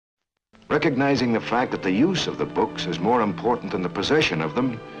Recognizing the fact that the use of the books is more important than the possession of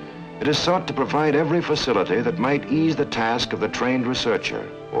them, it is sought to provide every facility that might ease the task of the trained researcher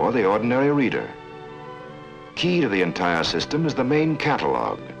or the ordinary reader. Key to the entire system is the main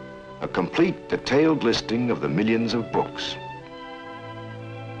catalog, a complete, detailed listing of the millions of books.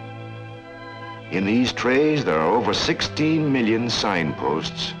 In these trays, there are over 16 million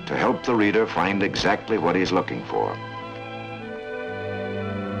signposts to help the reader find exactly what he's looking for.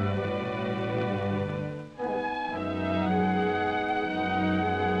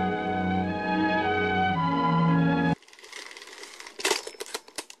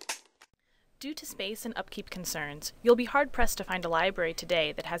 Due to space and upkeep concerns, you'll be hard-pressed to find a library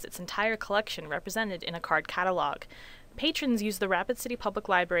today that has its entire collection represented in a card catalog. Patrons use the Rapid City Public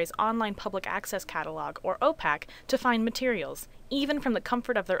Library's online public access catalog, or OPAC, to find materials, even from the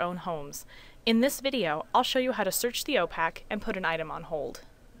comfort of their own homes. In this video, I'll show you how to search the OPAC and put an item on hold.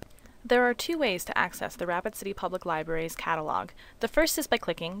 There are two ways to access the Rapid City Public Library's catalog. The first is by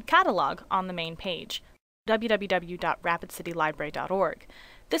clicking Catalog on the main page, www.rapidcitylibrary.org.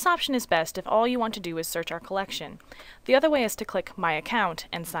 This option is best if all you want to do is search our collection. The other way is to click My Account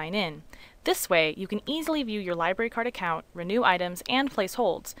and sign in. This way, you can easily view your library card account, renew items, and place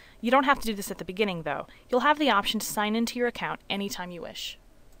holds. You don't have to do this at the beginning, though. You'll have the option to sign into your account anytime you wish.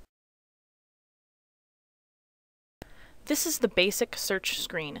 This is the basic search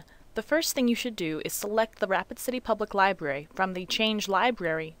screen. The first thing you should do is select the Rapid City Public Library from the Change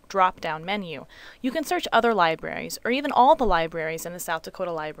Library drop-down menu. You can search other libraries, or even all the libraries in the South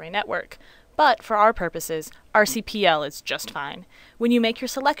Dakota Library Network. But for our purposes, RCPL is just fine. When you make your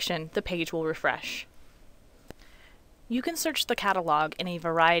selection, the page will refresh. You can search the catalog in a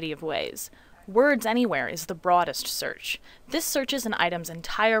variety of ways. Words Anywhere is the broadest search. This searches an item's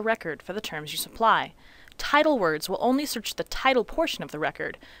entire record for the terms you supply. Title words will only search the title portion of the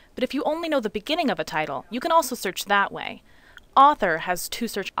record, but if you only know the beginning of a title, you can also search that way. Author has two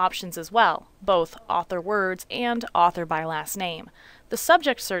search options as well, both author words and author by last name. The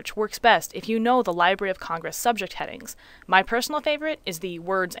subject search works best if you know the Library of Congress subject headings. My personal favorite is the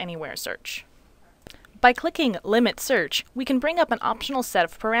Words Anywhere search. By clicking Limit Search, we can bring up an optional set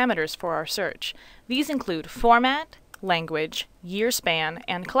of parameters for our search. These include format, language, year span,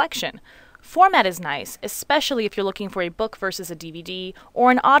 and collection. Format is nice, especially if you're looking for a book versus a DVD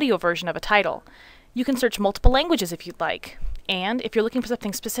or an audio version of a title. You can search multiple languages if you'd like. And if you're looking for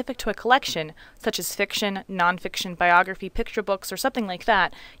something specific to a collection, such as fiction, nonfiction, biography, picture books, or something like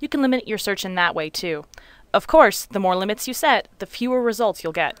that, you can limit your search in that way too. Of course, the more limits you set, the fewer results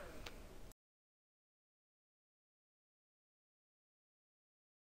you'll get.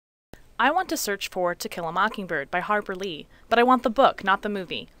 I want to search for To Kill a Mockingbird by Harper Lee, but I want the book, not the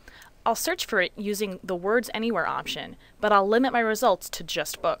movie. I'll search for it using the Words Anywhere option, but I'll limit my results to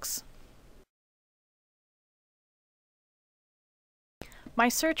just books. My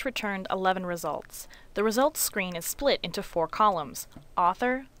search returned 11 results. The results screen is split into 4 columns: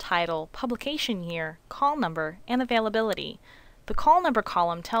 author, title, publication year, call number, and availability. The call number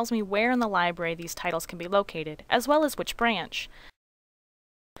column tells me where in the library these titles can be located, as well as which branch.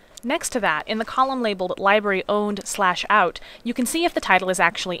 Next to that, in the column labeled Library Owned/Out, you can see if the title is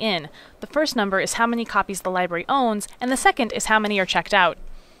actually in. The first number is how many copies the library owns, and the second is how many are checked out.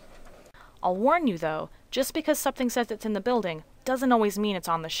 I'll warn you though, just because something says it's in the building doesn't always mean it's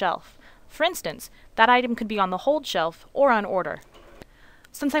on the shelf. For instance, that item could be on the hold shelf or on order.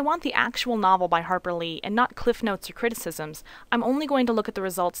 Since I want the actual novel by Harper Lee and not cliff notes or criticisms, I'm only going to look at the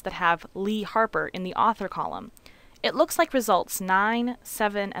results that have Lee Harper in the author column. It looks like results 9,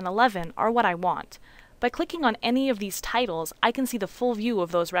 7, and 11 are what I want. By clicking on any of these titles, I can see the full view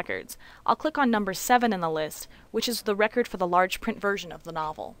of those records. I'll click on number 7 in the list, which is the record for the large print version of the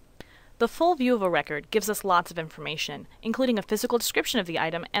novel. The full view of a record gives us lots of information, including a physical description of the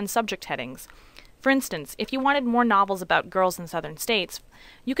item and subject headings. For instance, if you wanted more novels about girls in southern states,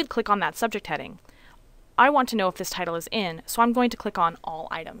 you could click on that subject heading. I want to know if this title is in, so I'm going to click on All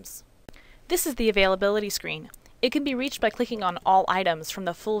Items. This is the availability screen. It can be reached by clicking on All Items from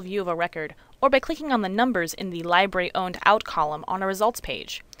the full view of a record, or by clicking on the numbers in the Library Owned Out column on a results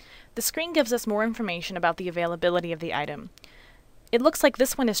page. The screen gives us more information about the availability of the item. It looks like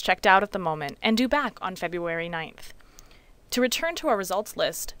this one is checked out at the moment and due back on February 9th. To return to our results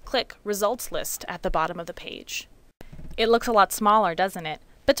list, click Results List at the bottom of the page. It looks a lot smaller, doesn't it?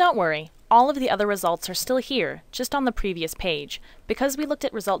 But don't worry, all of the other results are still here, just on the previous page. Because we looked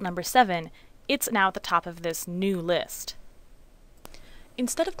at result number 7, it's now at the top of this new list.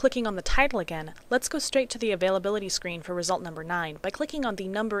 Instead of clicking on the title again, let's go straight to the availability screen for result number 9 by clicking on the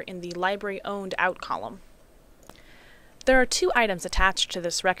number in the Library Owned Out column. There are 2 items attached to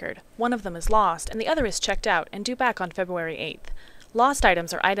this record. One of them is lost, and the other is checked out and due back on February 8th. Lost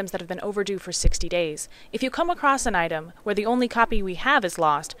items are items that have been overdue for 60 days. If you come across an item where the only copy we have is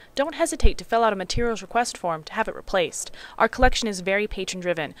lost, don't hesitate to fill out a materials request form to have it replaced. Our collection is very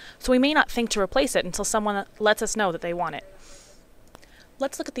patron-driven, so we may not think to replace it until someone lets us know that they want it.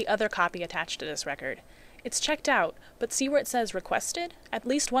 Let's look at the other copy attached to this record. It's checked out, but see where it says requested? At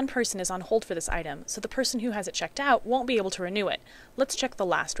least one person is on hold for this item, so the person who has it checked out won't be able to renew it. Let's check the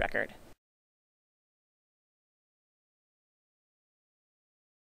last record.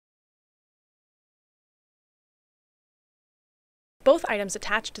 Both items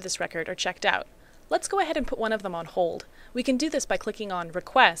attached to this record are checked out. Let's go ahead and put one of them on hold. We can do this by clicking on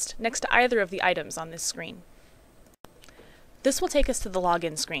Request next to either of the items on this screen. This will take us to the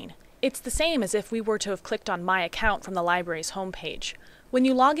login screen. It's the same as if we were to have clicked on My Account from the library's homepage. When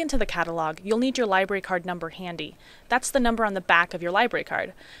you log into the catalog, you'll need your library card number handy. That's the number on the back of your library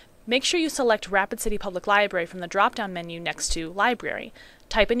card. Make sure you select Rapid City Public Library from the drop-down menu next to Library.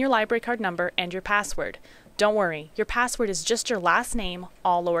 Type in your library card number and your password. Don't worry, your password is just your last name,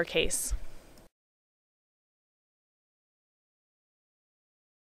 all lowercase.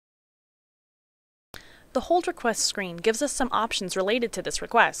 The hold request screen gives us some options related to this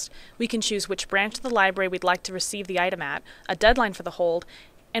request. We can choose which branch of the library we'd like to receive the item at, a deadline for the hold,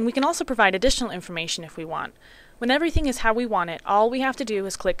 and we can also provide additional information if we want. When everything is how we want it, all we have to do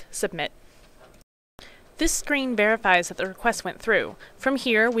is click Submit. This screen verifies that the request went through. From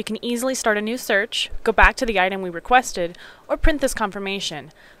here, we can easily start a new search, go back to the item we requested, or print this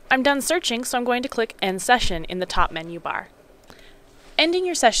confirmation. I'm done searching, so I'm going to click End Session in the top menu bar. Ending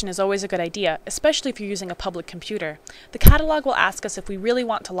your session is always a good idea, especially if you're using a public computer. The catalog will ask us if we really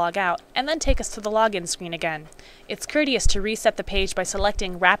want to log out, and then take us to the login screen again. It's courteous to reset the page by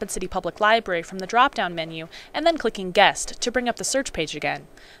selecting Rapid City Public Library from the drop-down menu, and then clicking Guest to bring up the search page again.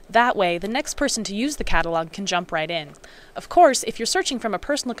 That way, the next person to use the catalog can jump right in. Of course, if you're searching from a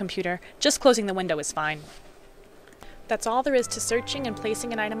personal computer, just closing the window is fine. That's all there is to searching and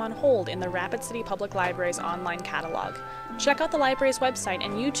placing an item on hold in the Rapid City Public Library's online catalog. Check out the library's website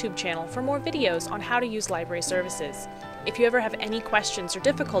and YouTube channel for more videos on how to use library services. If you ever have any questions or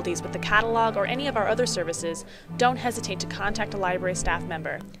difficulties with the catalog or any of our other services, don't hesitate to contact a library staff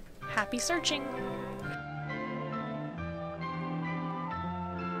member. Happy searching!